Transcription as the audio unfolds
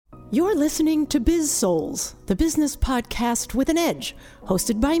You're listening to Biz Souls, the business podcast with an edge,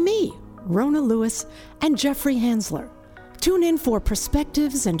 hosted by me, Rona Lewis, and Jeffrey Hansler. Tune in for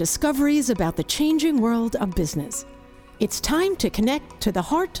perspectives and discoveries about the changing world of business. It's time to connect to the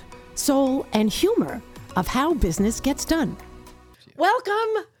heart, soul, and humor of how business gets done.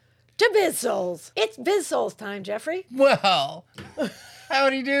 Welcome to Biz Souls. It's Biz Souls time, Jeffrey. Well,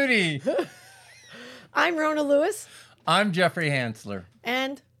 howdy doody. I'm Rona Lewis. I'm Jeffrey Hansler.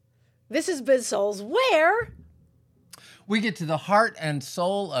 And this is Biz Souls, where we get to the heart and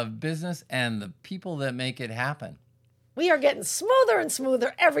soul of business and the people that make it happen. We are getting smoother and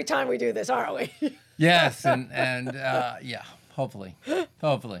smoother every time we do this, aren't we? Yes, and yeah, hopefully. We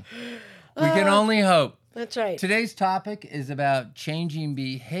can only hope. That's right. Today's topic is about changing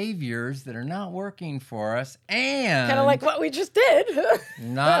behaviors that are not working for us and kind of like what we just did.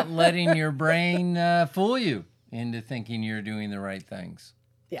 not letting your brain fool you into thinking you're doing the right things.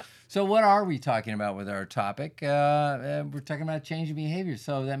 Yeah. So what are we talking about with our topic? We're talking about changing behavior.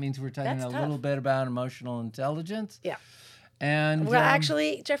 So that means we're talking little bit about emotional intelligence. Yeah. And well,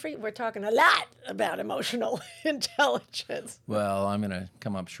 actually, Jeffrey, we're talking a lot about emotional intelligence. Well, I'm going to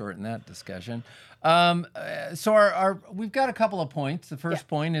come up short in that discussion. So we've got a couple of points. The first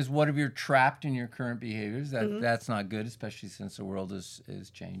point is, what if you're trapped in your current behaviors? That's not good, especially since the world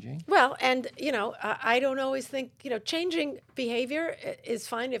is changing. Well, and, I don't always think, changing behavior is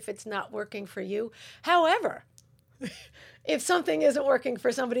fine if it's not working for you. However, if something isn't working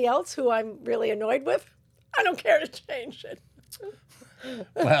for somebody else who I'm really annoyed with, I don't care to change it.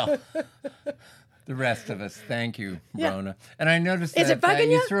 Well, the rest of us, thank you, Rona. And I noticed that is it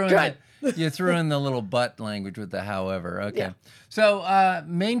bugging you threw in the little but language with the however. Okay. Yeah. So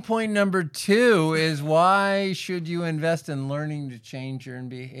main point number 2 is, why should you invest in learning to change your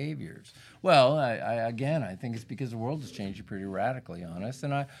behaviors? Well, I think it's because the world is changing pretty radically on us,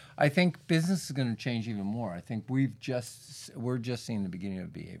 and I think business is going to change even more. I think we're just seeing the beginning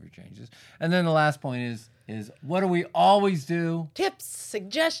of behavior changes. And then the last point is what do we always do? Tips,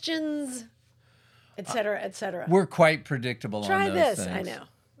 suggestions, et cetera, et cetera. We're quite predictable Try on those this. things. I know.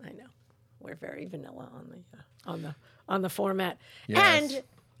 We're very vanilla on the format. Yes. And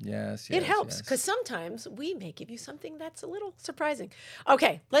yes, it helps because sometimes we may give you something that's a little surprising.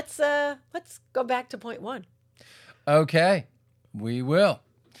 Okay, let's go back to point 1. Okay, we will.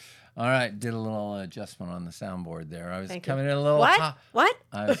 All right, did a little adjustment on the soundboard there. I was coming in a little hot. What?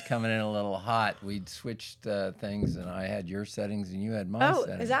 I was coming in a little hot. We'd switched things, and I had your settings, and you had my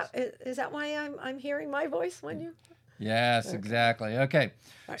settings. Is that why I'm hearing my voice when you? Yes, okay. Exactly. Okay,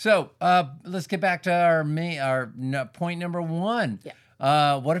 right. So let's get back to our point number 1.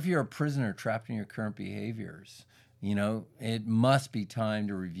 Yeah. What if you're a prisoner trapped in your current behaviors? It must be time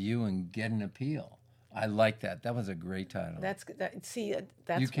to review and get an appeal. I like that. That was a great title. That's you did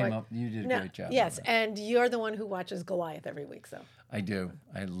a great job. Yes, and you're the one who watches Goliath every week, so. I do.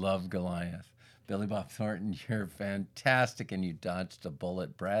 I love Goliath. Billy Bob Thornton, you're fantastic, and you dodged a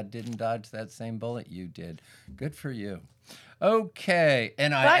bullet. Brad didn't dodge that same bullet. You did. Good for you. Okay,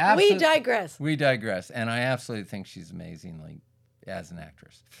 and we digress. We digress, and I absolutely think she's amazing, as an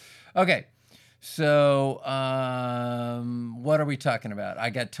actress. Okay. So, what are we talking about? I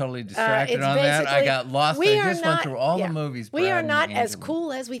got totally distracted on that. I got lost. I just went through all the movies. We are not as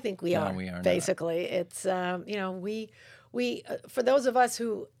cool as we think we are. No, we are basically, not. It's we for those of us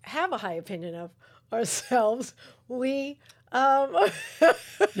who have a high opinion of ourselves, we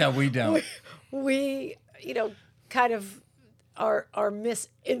yeah, we don't. We kind of are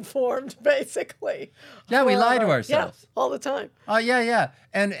misinformed, basically. Yeah, we lie to ourselves. Yeah, all the time. Oh, yeah.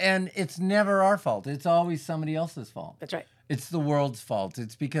 And it's never our fault. It's always somebody else's fault. That's right. It's the world's fault.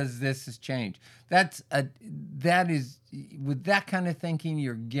 It's because this has changed. That is with that kind of thinking,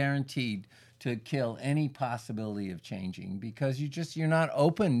 you're guaranteed to kill any possibility of changing, because you're not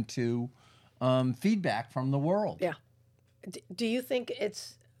open to feedback from the world. Yeah. Do you think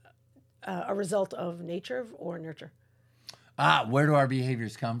it's a result of nature or nurture? Where do our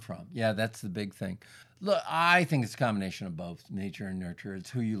behaviors come from? Yeah, that's the big thing. Look, I think it's a combination of both, nature and nurture. It's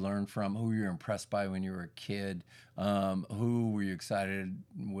who you learn from, who you're impressed by when you were a kid, who were you excited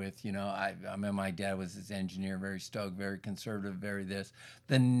with. I mean, my dad was this engineer, very stoked, very conservative, very this.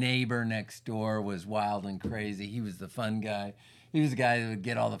 The neighbor next door was wild and crazy. He was the fun guy. He was the guy that would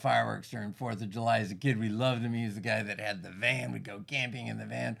get all the fireworks during 4th of July. As a kid, we loved him. He was the guy that had the van. We'd go camping in the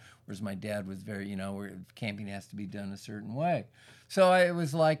van. Whereas my dad was very, where camping has to be done a certain way. So it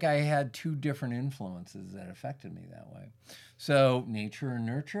was like I had 2 different influences that affected me that way. So nature and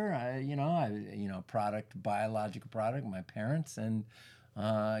nurture, product, biological product, my parents, and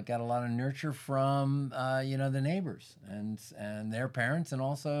got a lot of nurture from the neighbors and their parents, and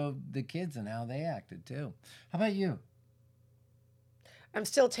also the kids and how they acted too. How about you? I'm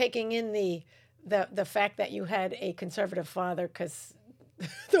still taking in the fact that you had a conservative father, because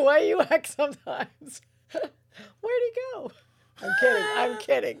the way you act sometimes. Where'd he go? I'm kidding. I'm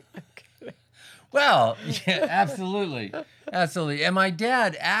kidding. Well, yeah, absolutely, absolutely. And my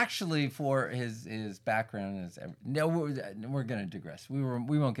dad, actually, for his background, we're going to digress. We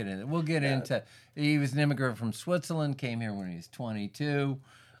won't get into it. We'll get into. He was an immigrant from Switzerland, came here when he was 22,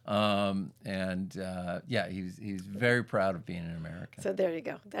 he's very proud of being an American. So there you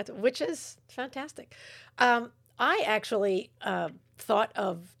go. Which is fantastic. I actually thought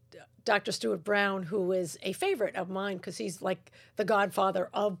of Dr. Stuart Brown, who is a favorite of mine because he's like the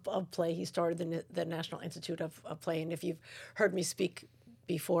godfather of play. He started the National Institute of Play, and if you've heard me speak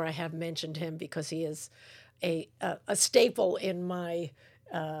before, I have mentioned him because he is a staple in my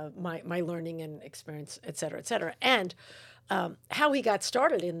learning and experience, et cetera, et cetera. And how he got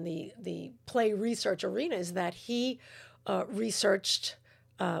started in the play research arena is that he researched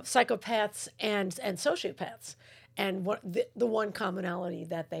psychopaths and sociopaths. And the one commonality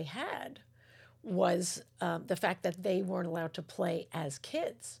that they had was the fact that they weren't allowed to play as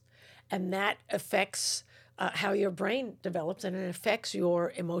kids. And that affects how your brain develops, and it affects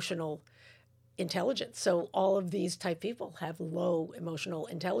your emotional intelligence. So all of these type people have low emotional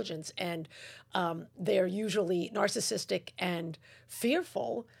intelligence, and they're usually narcissistic and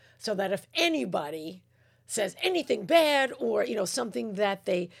fearful, so that if anybody says anything bad or something that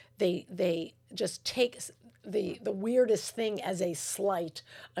they just take the weirdest thing as a slight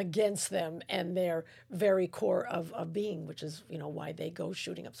against them and their very core of being, which is why they go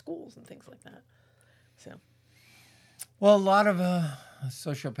shooting up schools and things like that. So, well, a lot of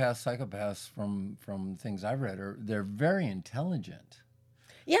sociopaths, psychopaths, from things I've read, they're very intelligent.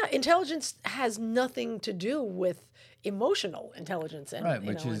 Yeah, intelligence has nothing to do with emotional intelligence, and right,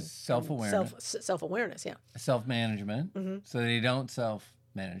 which is self-awareness. Self-awareness, yeah. Self-management. Mm-hmm. So they don't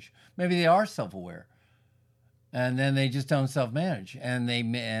self-manage. Maybe they are self-aware. And then they just don't self-manage, and they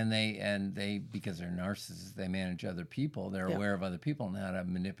because they're narcissists, they manage other people. They're aware of other people and how to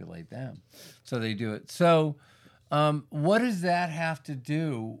manipulate them, so they do it. So, what does that have to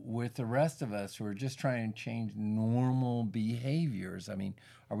do with the rest of us who are just trying to change normal behaviors? I mean,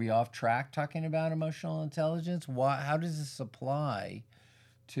 are we off track talking about emotional intelligence? How does this apply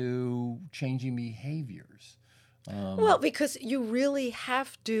to changing behaviors? Well, because you really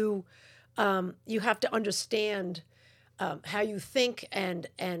have to. You have to understand how you think and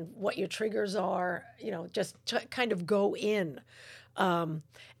what your triggers are. Just kind of go in,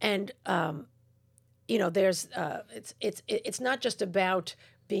 there's it's not just about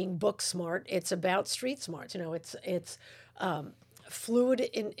being book smart. It's about street smarts. It's fluid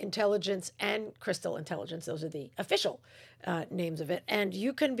intelligence and crystal intelligence. Those are the official names of it. And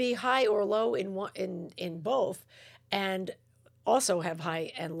you can be high or low in both, and also have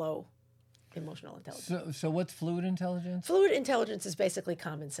high and low emotional intelligence. So what's fluid intelligence? Fluid intelligence is basically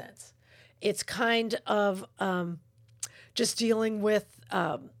common sense. It's kind of just dealing with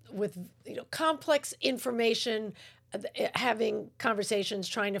complex information, having conversations,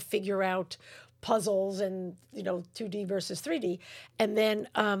 trying to figure out puzzles and 2D versus 3D, and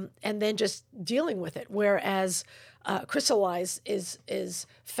then just dealing with it. Whereas crystallize is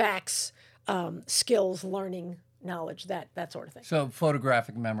facts, skills, learning, knowledge, that sort of thing. So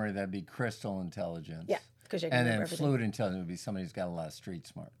photographic memory, that'd be crystal intelligence. Yeah, because you can remember everything. And then fluid intelligence would be somebody who's got a lot of street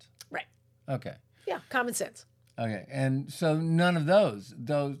smarts. Right. Okay. Yeah, common sense. Okay, and so none of those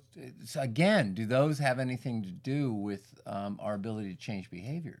again, do those have anything to do with our ability to change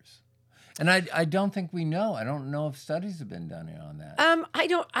behaviors? And I don't think we know. I don't know if studies have been done on that.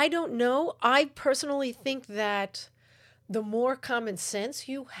 I don't know. I personally think that the more common sense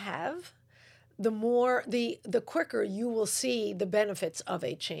you have, the more the quicker you will see the benefits of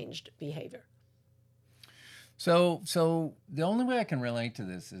a changed behavior. So the only way I can relate to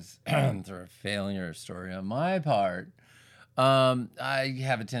this is through a failure story on my part. I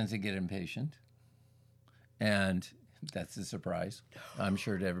have a tendency to get impatient, and that's a surprise, I'm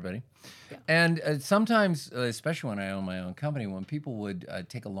sure, to everybody. Yeah. And sometimes, especially when I own my own company, when people would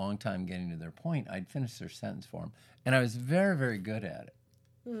take a long time getting to their point, I'd finish their sentence for them, and I was very, very good at it.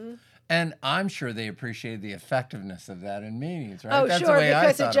 Mm-hmm. And I'm sure they appreciated the effectiveness of that in meetings, right? Oh, That's sure, the way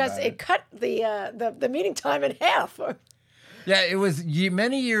because it cut the meeting time in half. Yeah, it was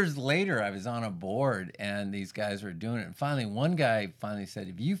many years later. I was on a board, and these guys were doing it. And finally, one guy said,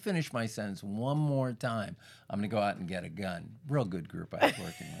 "If you finish my sentence one more time, I'm going to go out and get a gun." Real good group I was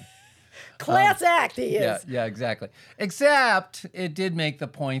working with. Class act he is. Yeah, exactly. Except it did make the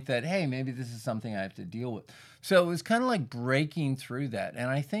point that, hey, maybe this is something I have to deal with. So it was kind of like breaking through that. And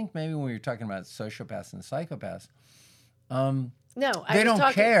I think maybe when you're talking about sociopaths and psychopaths, they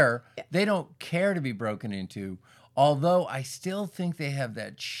don't care. Yeah. They don't care to be broken into. Although I still think they have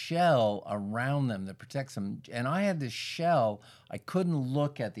that shell around them that protects them. And I had this shell. I couldn't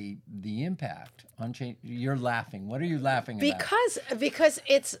look at the impact on change. You're laughing. What are you laughing about? Because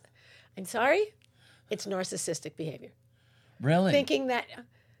it's, I'm sorry, it's narcissistic behavior. Really? Thinking that,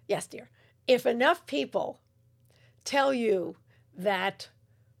 yes, dear. If enough people tell you that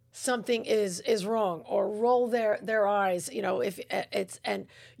something is wrong or roll their eyes, if it's, and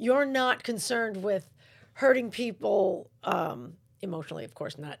you're not concerned with hurting people emotionally, of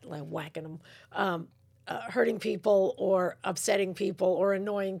course, not like whacking them, hurting people or upsetting people or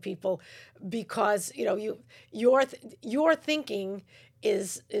annoying people, because your thinking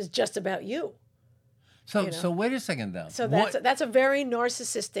is just about you. So wait a second though. So that's a very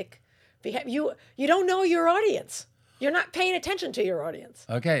narcissistic behavior. You don't know your audience. You're not paying attention to your audience.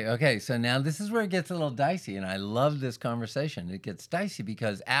 Okay. So now this is where it gets a little dicey, and I love this conversation. It gets dicey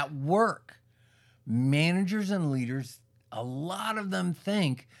because at work, managers and leaders, a lot of them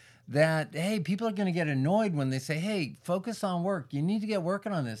think that, hey, people are going to get annoyed when they say, hey, focus on work. You need to get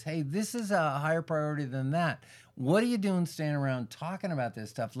working on this. Hey, this is a higher priority than that. What are you doing standing around talking about this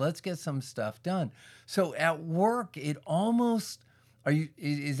stuff? Let's get some stuff done. So at work, it almost...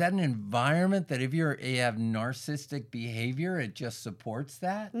 Is that an environment that if you have narcissistic behavior, it just supports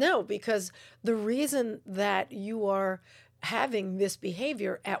that? No, because the reason that you are having this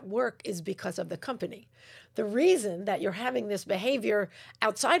behavior at work is because of the company. The reason that you're having this behavior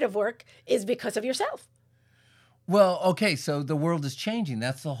outside of work is because of yourself. Well, okay, so the world is changing.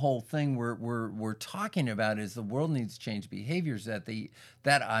 That's the whole thing we're talking about, is the world needs to change behaviors, that a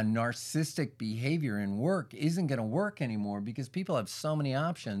narcissistic behavior in work isn't going to work anymore because people have so many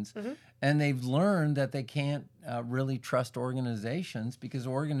options, and they've learned that they can't really trust organizations because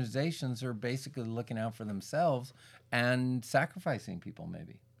organizations are basically looking out for themselves and sacrificing people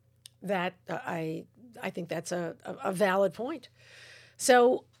maybe. That I think that's a valid point.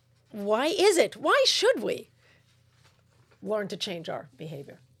 So why is it? Why should we learn to change our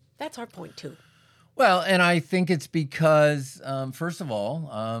behavior? That's our point too. Well, and I think it's because, first of all,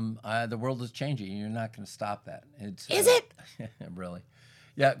 the world is changing. You're not going to stop that. Is it? Really?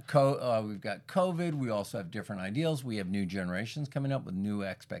 Yeah, we've got COVID. We also have different ideals. We have new generations coming up with new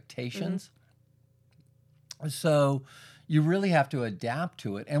expectations. So you really have to adapt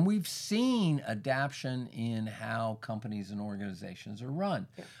to it. And we've seen adaptation in how companies and organizations are run.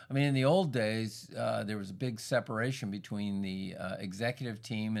 Yeah. I mean, in the old days, there was a big separation between the executive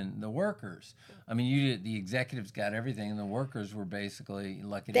team and the workers. I mean, the executives got everything, and the workers were basically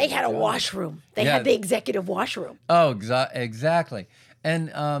lucky. They had a washroom. They had the executive washroom. Oh, exactly. And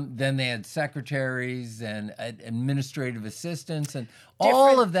then they had secretaries and administrative assistants and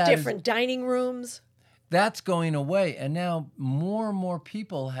all of that. Different dining rooms. That's going away. And now more and more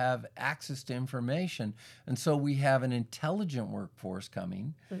people have access to information. And so we have an intelligent workforce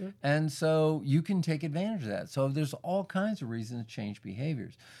coming. And so you can take advantage of that. So there's all kinds of reasons to change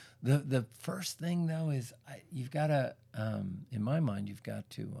behaviors. The first thing, though, is you've got to, in my mind, you've got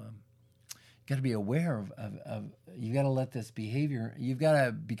to be aware of you've got to let this behavior, you've got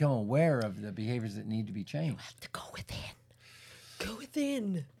to become aware of the behaviors that need to be changed. You have to go within. Go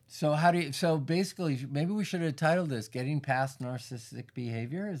within. So basically, maybe we should have titled this "Getting Past Narcissistic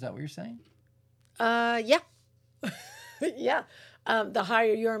Behavior." Is that what you're saying? Yeah. Yeah. The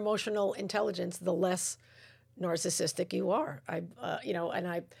higher your emotional intelligence, the less narcissistic you are. I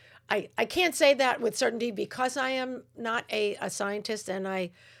can't say that with certainty because I am not a scientist, and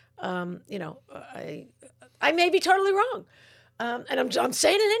I may be totally wrong. And I'm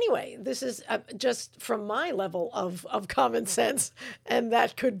saying it anyway. This is just from my level of common sense, and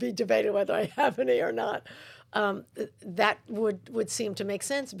that could be debated whether I have any or not. That would seem to make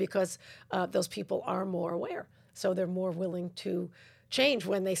sense because those people are more aware, so they're more willing to change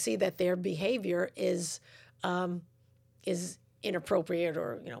when they see that their behavior is inappropriate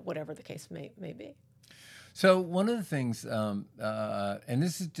or whatever the case may be. So one of the things, and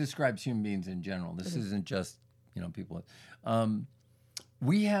this describes human beings in general. This isn't just people.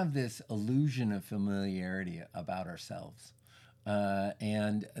 We have this illusion of familiarity about ourselves.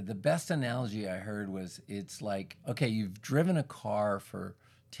 And the best analogy I heard was, it's like, okay, you've driven a car for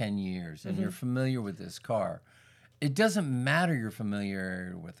 10 years and you're familiar with this car. It doesn't matter your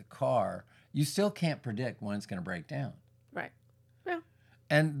familiarity with the car. You still can't predict when it's going to break down. Right. Yeah.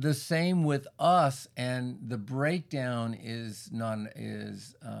 And the same with us. And the breakdown is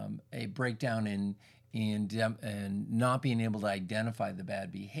a breakdown in not being able to identify the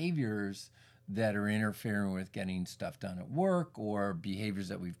bad behaviors that are interfering with getting stuff done at work, or behaviors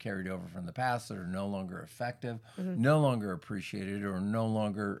that we've carried over from the past that are no longer effective, no longer appreciated, or no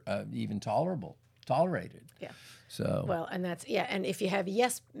longer even tolerated. Yeah. So well, and that's and if you have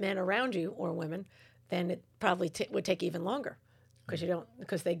yes men around you or women, then it probably would take even longer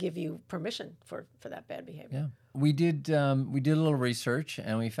because they give you permission for that bad behavior. Yeah, we did a little research,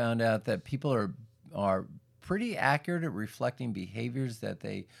 and we found out that people are pretty accurate at reflecting behaviors that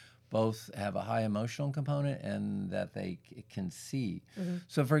they both have a high emotional component and that they can see.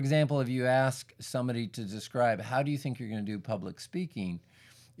 So, for example, if you ask somebody to describe how do you think you're going to do public speaking,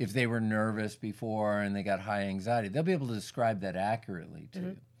 if they were nervous before and they got high anxiety, they'll be able to describe that accurately to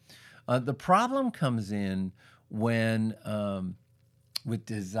you. The problem comes in when with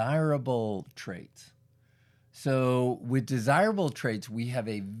desirable traits. So with desirable traits, we have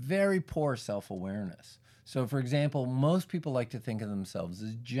a very poor self-awareness. So, for example, most people like to think of themselves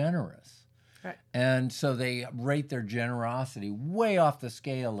as generous. Right. And so they rate their generosity way off the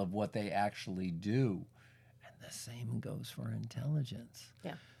scale of what they actually do. And the same goes for intelligence.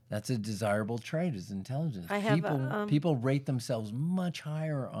 Yeah. That's a desirable trait, is intelligence. I have people rate themselves much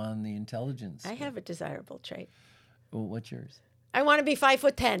higher on the intelligence. I have a desirable trait. Well, what's yours? I want to be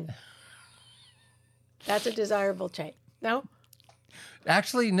 5'10". That's a desirable trait. No?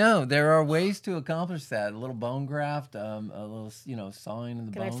 Actually, no. There are ways to accomplish that. A little bone graft, a little, sawing of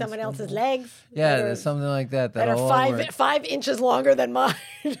the bones. Can I have someone else's legs? Yeah, there's something like that. That are 5 inches longer than mine.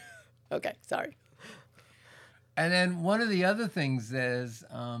 Okay, sorry. And then one of the other things is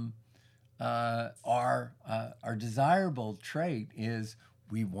our desirable trait is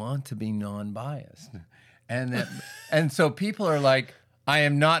we want to be non-biased, and so people are like, I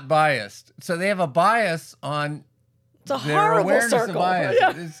am not biased. So they have a bias on. It's a their horrible awareness circle. Of bias.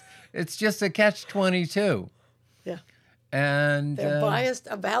 Yeah. It's just a catch-22. Yeah. And they're biased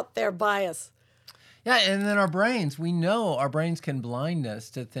about their bias. Yeah, and then our brains, we know our brains can blind us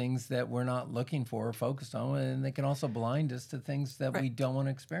to things that we're not looking for or focused on, and they can also blind us to things that we don't want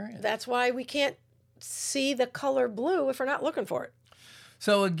to experience. That's why we can't see the color blue if we're not looking for it.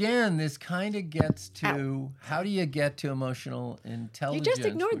 So again, this kind of gets to how do you get to emotional intelligence? You just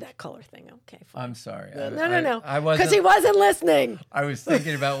ignored that color thing. Okay, fine. I'm sorry. No. I wasn't, because he wasn't listening. I was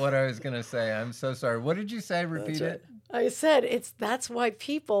thinking about what I was going to say. I'm so sorry. What did you say? Repeat it. I said that's why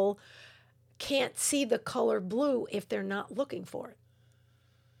people can't see the color blue if they're not looking for it.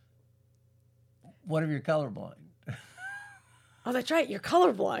 What if you're colorblind? Oh, that's right. You're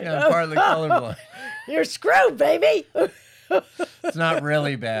colorblind. Yeah, I'm partly colorblind. You're screwed, baby. It's not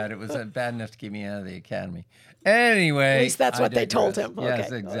really bad. It was bad enough to keep me out of the academy. Anyway. At least that's what they told him. Yes,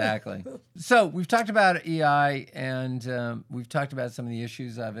 okay. Exactly. So we've talked about EI, and we've talked about some of the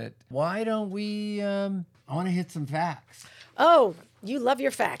issues of it. Why don't we, I want to hit some facts. Oh, you love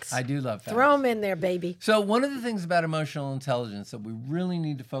your facts. I do love facts. Throw them in there, baby. So one of the things about emotional intelligence that we really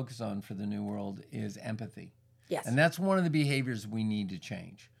need to focus on for the new world is empathy. Yes. And that's one of the behaviors we need to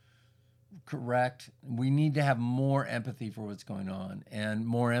change. Correct. We need to have more empathy for what's going on. And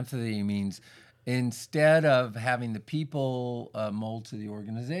more empathy means instead of having the people mold to the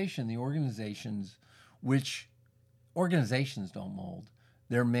organizations, which organizations don't mold,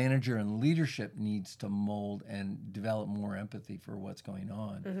 their manager and leadership needs to mold and develop more empathy for what's going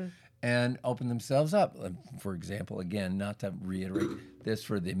on and open themselves up. For example, again, not to reiterate this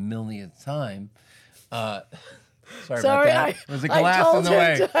for the millionth time, Sorry about that. It was a glass in the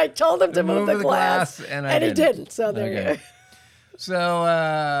way. I told him to move the glass, and he didn't. So there you go. So,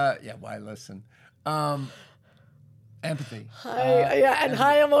 why listen? Empathy.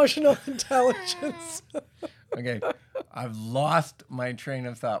 High emotional intelligence. Okay. I've lost my train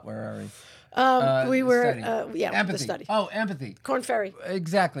of thought. Where are we? Empathy. The study. Oh, empathy. Korn Ferry.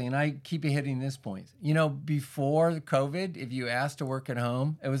 Exactly. And I keep hitting this point. Before COVID, if you asked to work at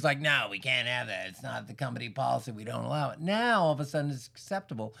home, it was like, no, we can't have that. It's not the company policy. We don't allow it. Now, all of a sudden, it's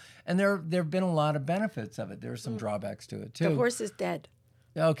acceptable. And there have been a lot of benefits of it. There are some drawbacks to it, too. The horse is dead.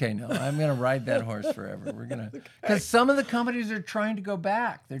 Okay, no, I'm going to ride that horse forever. We're going to, because some of the companies are trying to go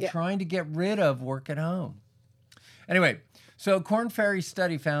back. They're trying to get rid of work at home. Anyway, so Korn Ferry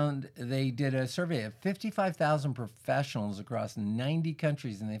study found they did a survey of 55,000 professionals across 90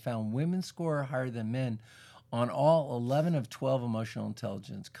 countries, and they found women score higher than men on all 11 of 12 emotional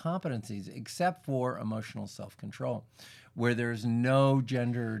intelligence competencies, except for emotional self-control, where there's no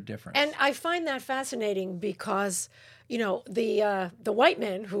gender difference. And I find that fascinating because, the white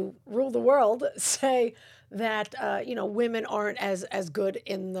men who rule the world say that women aren't as good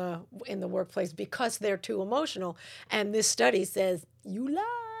in the workplace because they're too emotional. And this study says you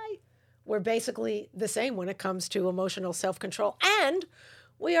lie. We're basically the same when it comes to emotional self-control, and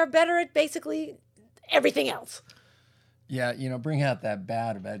we are better at basically everything else. Yeah, bring out that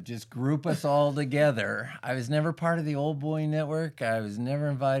bad about just group us all together. I was never part of the Old Boy Network. I was never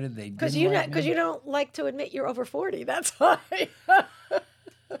invited. They Because didn't you don't like to admit you're over 40. That's why. Way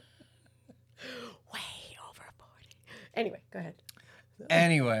over 40. Anyway, go ahead.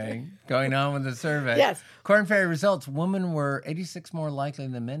 Anyway, going on with the survey. Yes. Corn Ferry results, women were 86 more likely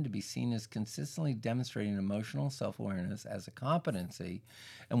than men to be seen as consistently demonstrating emotional self-awareness as a competency,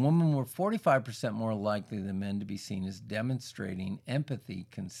 and women were 45% more likely than men to be seen as demonstrating empathy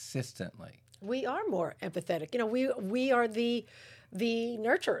consistently. We are more empathetic. We are the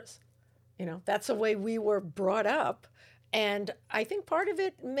nurturers. That's the way we were brought up, and I think part of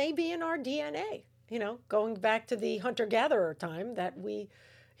it may be in our DNA. Going back to the hunter-gatherer time that we,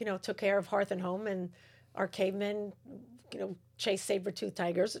 took care of hearth and home, and our cavemen, chased saber-toothed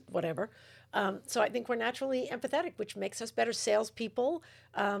tigers, whatever. So I think we're naturally empathetic, which makes us better salespeople,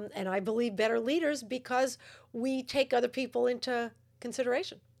 and I believe better leaders because we take other people into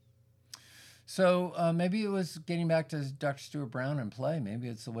consideration. So maybe it was getting back to Dr. Stuart Brown and play. Maybe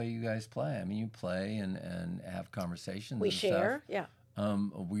it's the way you guys play. I mean, you play and have conversations. We and share, stuff. yeah.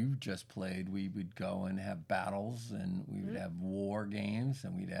 We just played. We would go and have battles, and we would have war games,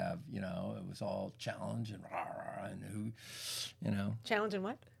 and we'd have, it was all challenge and rah, rah, and who, Challenge and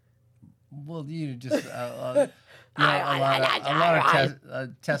what? Well, you just a lot of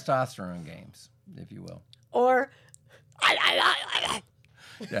testosterone games, if you will. Or,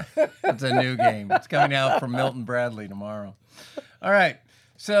 Yeah, it's a new game. It's coming out from Milton Bradley tomorrow. All right.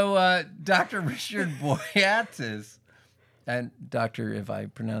 So Dr. Richard Boyatzis, and Doctor, if I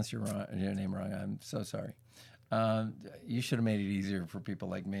pronounce your name wrong, I'm so sorry. You should have made it easier for people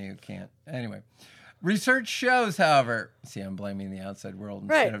like me who can't. Anyway, research shows, however, see, I'm blaming the outside world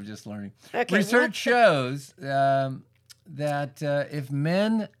instead of just learning. Okay, research shows that if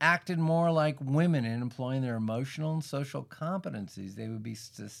men acted more like women in employing their emotional and social competencies, they would be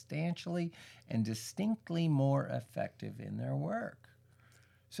substantially and distinctly more effective in their work.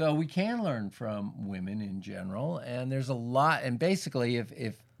 So we can learn from women in general, and there's a lot. And basically,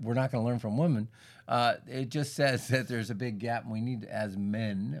 if we're not going to learn from women, it just says that there's a big gap, and we need, as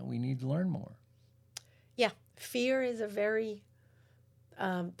men, we need to learn more. Yeah, fear is a very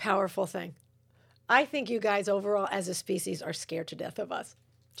powerful thing. I think you guys overall, as a species, are scared to death of us.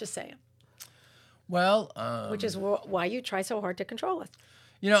 Just saying. Well, which is why you try so hard to control us.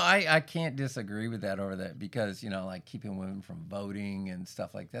 I can't disagree with that over that because, like keeping women from voting and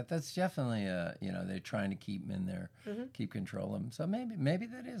stuff like that, that's definitely, they're trying to keep them in there, keep control of them. So maybe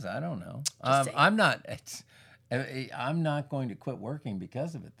that is, I don't know. I'm not going to quit working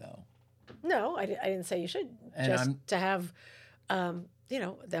because of it, though. No, I didn't say you should. And to have, the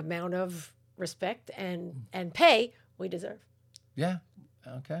amount of respect and pay we deserve. Yeah.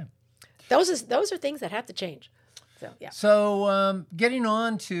 Okay. Those are things that have to change. So, yeah. So getting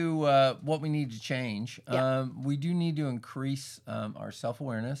on to what we need to change, we do need to increase our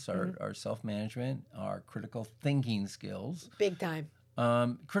self-awareness, our self-management, our critical thinking skills. Big time.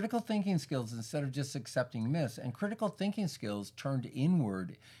 Critical thinking skills instead of just accepting myths. And critical thinking skills turned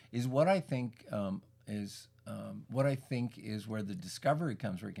inward is what I think is where the discovery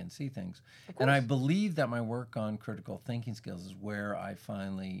comes, where you can see things. And I believe that my work on critical thinking skills is where I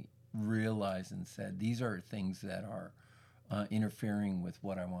finally realized and said, these are things that are interfering with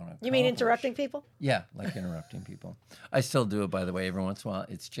what I want to accomplish. You mean interrupting people? Yeah, like interrupting people. I still do it, by the way, every once in a while.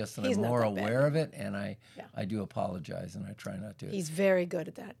 It's just that I'm more aware of it, and I do apologize, and I try not to. He's very good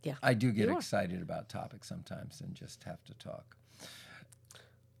at that, yeah. I do get excited about topics sometimes and just have to talk.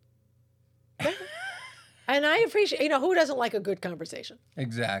 And I appreciate, who doesn't like a good conversation?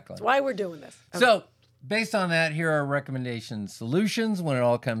 Exactly. That's why we're doing this. Okay. So, based on that, here are recommendations, solutions when it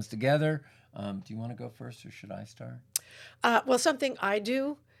all comes together. Do you want to go first, or should I start? Well, something I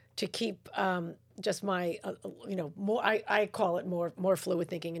do to keep just my, more. I call it more fluid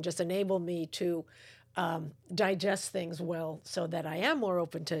thinking, and just enable me to digest things well, so that I am more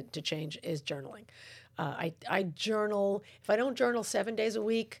open to change. Is journaling. I journal. If I don't journal 7 days a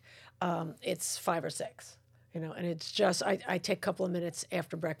week, it's 5 or 6. And it's just I take a couple of minutes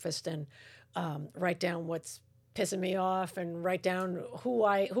after breakfast and write down what's pissing me off, and write down who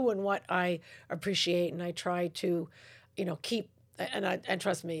and what I appreciate, and I try to, keep. And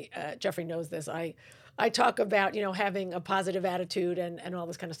trust me, Jeffrey knows this. I talk about having a positive attitude and all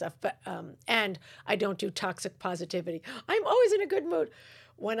this kind of stuff, but and I don't do toxic positivity. I'm always in a good mood.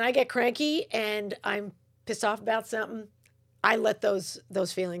 When I get cranky and I'm pissed off about something, I let those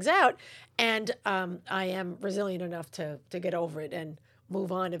feelings out, and I am resilient enough to get over it and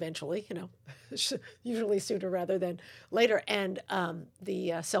move on eventually. Usually sooner rather than later. And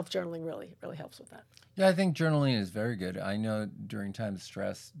the self-journaling really helps with that. Yeah, I think journaling is very good. I know during times of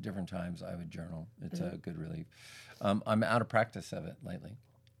stress, different times I would journal. It's a good relief. I'm out of practice of it lately.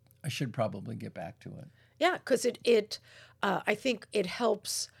 I should probably get back to it. Yeah, because I think it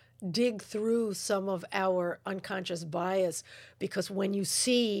helps dig through some of our unconscious bias, because when you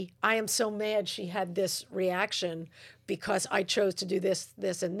see, I am so mad she had this reaction because I chose to do this,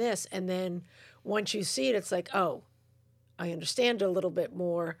 this, and this. And then once you see it, it's like, oh, I understand a little bit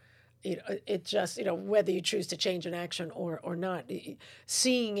more. It just, whether you choose to change an action or not,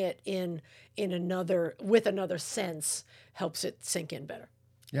 seeing it with another sense helps it sink in better.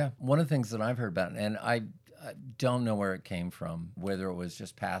 Yeah. One of the things that I've heard about, and I don't know where it came from, whether it was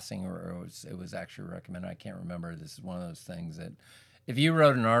just passing or it was actually recommended. I can't remember. This is one of those things that if you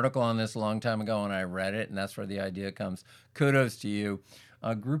wrote an article on this a long time ago and I read it and that's where the idea comes, kudos to you.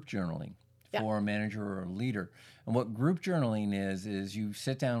 Group journaling for a manager or a leader. And what group journaling is you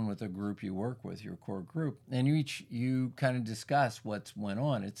sit down with a group you work with, your core group, and you kind of discuss what's went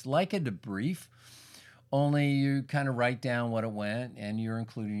on. It's like a debrief, only you kind of write down what it went and you're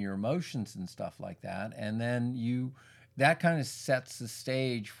including your emotions and stuff like that. And then that kind of sets the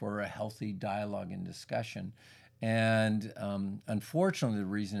stage for a healthy dialogue and discussion. And unfortunately, the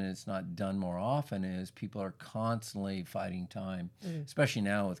reason it's not done more often is people are constantly fighting time, especially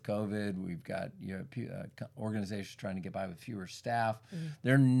now with COVID. We've got organizations trying to get by with fewer staff.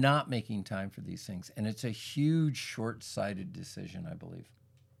 They're not making time for these things. And it's a huge short-sighted decision, I believe.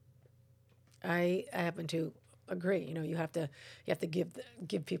 I happen to agree. You have to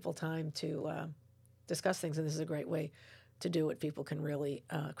give people time to discuss things, and this is a great way to do it. People can really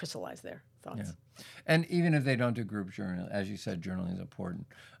crystallize their thoughts. Yeah. And even if they don't do group journaling, as you said, journaling is important.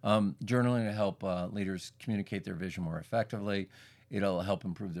 Journaling will help leaders communicate their vision more effectively. It'll help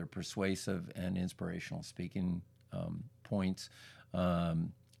improve their persuasive and inspirational speaking points.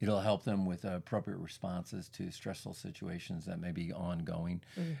 It'll help them with appropriate responses to stressful situations that may be ongoing,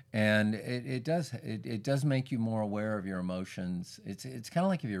 and it does make you more aware of your emotions. It's kind of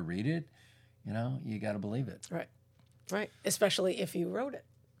like if you read it, you got to believe it. Right. Especially if you wrote it.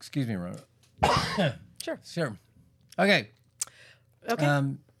 Excuse me, Rona. Sure. Okay.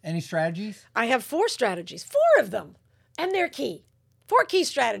 Any strategies? I have 4 strategies, 4 of them, and they're key. 4 key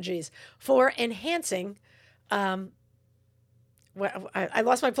strategies for enhancing. I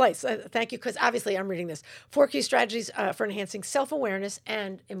lost my place. Thank you, because obviously I'm reading this. 4 key strategies for enhancing self-awareness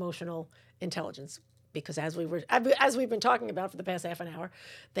and emotional intelligence. Because as we've been talking about for the past half an hour,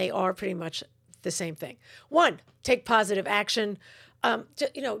 they are pretty much the same thing. 1, take positive action.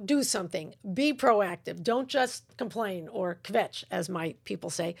 Do something. Be proactive. Don't just complain or kvetch, as my people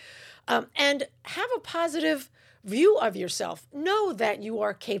say. And have a positive view of yourself. Know that you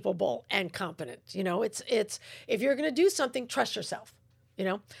are capable and competent. It's if you're going to do something, trust yourself.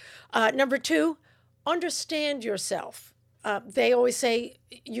 Number 2, understand yourself. They always say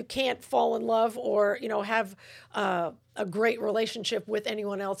you can't fall in love or have a great relationship with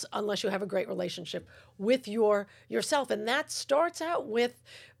anyone else unless you have a great relationship with yourself, and that starts out with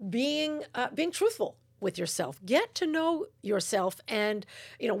being truthful with yourself. Get to know yourself and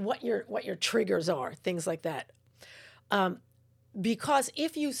what your triggers are, things like that. Because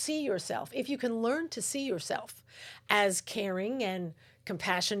if you can learn to see yourself as caring and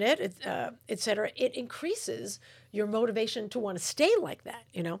compassionate, etc., it increases your motivation to want to stay like that.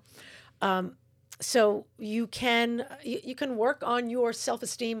 So you can work on your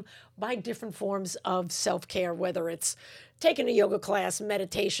self-esteem by different forms of self-care, whether it's taking a yoga class,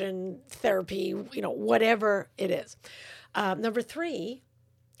 meditation, therapy, whatever it is. Number 3,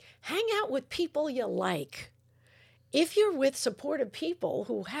 hang out with people you like. If you're with supportive people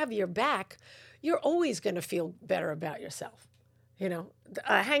who have your back, you're always going to feel better about yourself.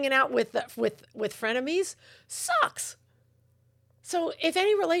 Hanging out with frenemies sucks. So if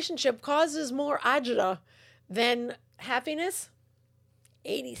any relationship causes more agita than happiness,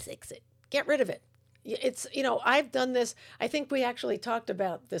 86 it. Get rid of it. It's, I've done this. I think we actually talked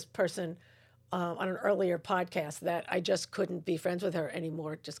about this person on an earlier podcast that I just couldn't be friends with her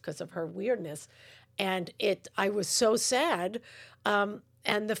anymore just because of her weirdness. And I was so sad.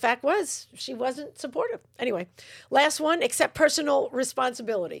 And the fact was, she wasn't supportive. Anyway, last one, accept personal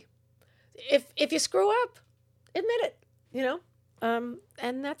responsibility. If you screw up, admit it,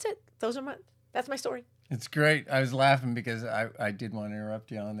 and that's it. That's my story. It's great. I was laughing because I did want to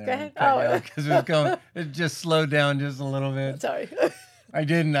interrupt you on there. Go ahead. Because it just slowed down just a little bit. Sorry. I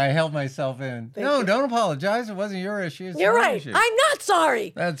didn't. I held myself in. No, don't apologize. It wasn't your issue. It's You're my right. issue. I'm not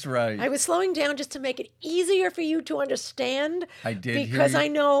sorry. That's right. I was slowing down just to make it easier for you to understand. I did hear because you. I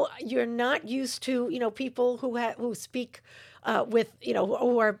know you're not used to, people who speak with,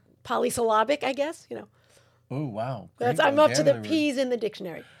 who are polysyllabic, I guess, Oh, wow. I'm up to the vocabulary. P's in the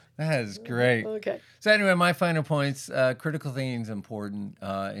dictionary. That is great. Okay. So anyway, my final points, critical thinking is important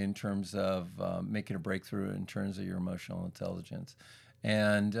in terms of making a breakthrough in terms of your emotional intelligence.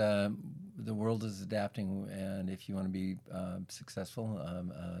 And the world is adapting, and if you want to be successful,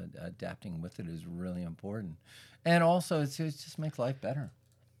 adapting with it is really important. And also, it just makes life better.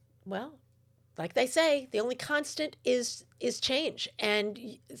 Well, like they say, the only constant is change.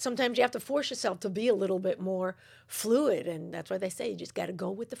 And sometimes you have to force yourself to be a little bit more fluid. And that's why they say you just got to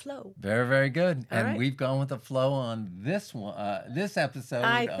go with the flow. Very, very good. All and right. we've gone with the flow on this one, this episode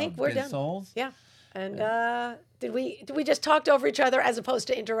I think of we're Biz done. Souls. Yeah. And did we just talked over each other as opposed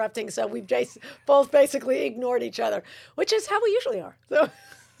to interrupting? So we've both basically ignored each other, which is how we usually are. So,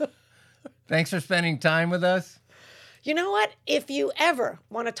 Thanks for spending time with us. you know what? If you ever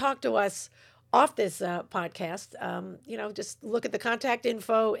want to talk to us off this podcast, just look at the contact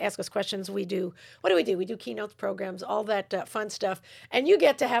info, ask us questions. What do? We do keynotes, programs, all that fun stuff. And you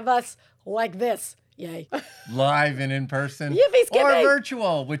get to have us like this. Yay. Live and in person. Yippee skippy. Or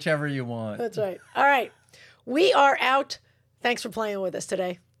virtual, whichever you want. That's right. All right. We are out. Thanks for playing with us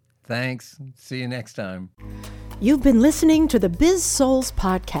today. Thanks. See you next time. You've been listening to the Biz Souls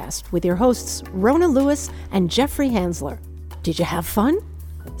podcast with your hosts, Rona Lewis and Jeffrey Hansler. Did you have fun?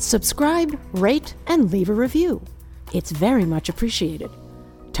 Subscribe, rate, and leave a review. It's very much appreciated.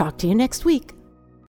 Talk to you next week.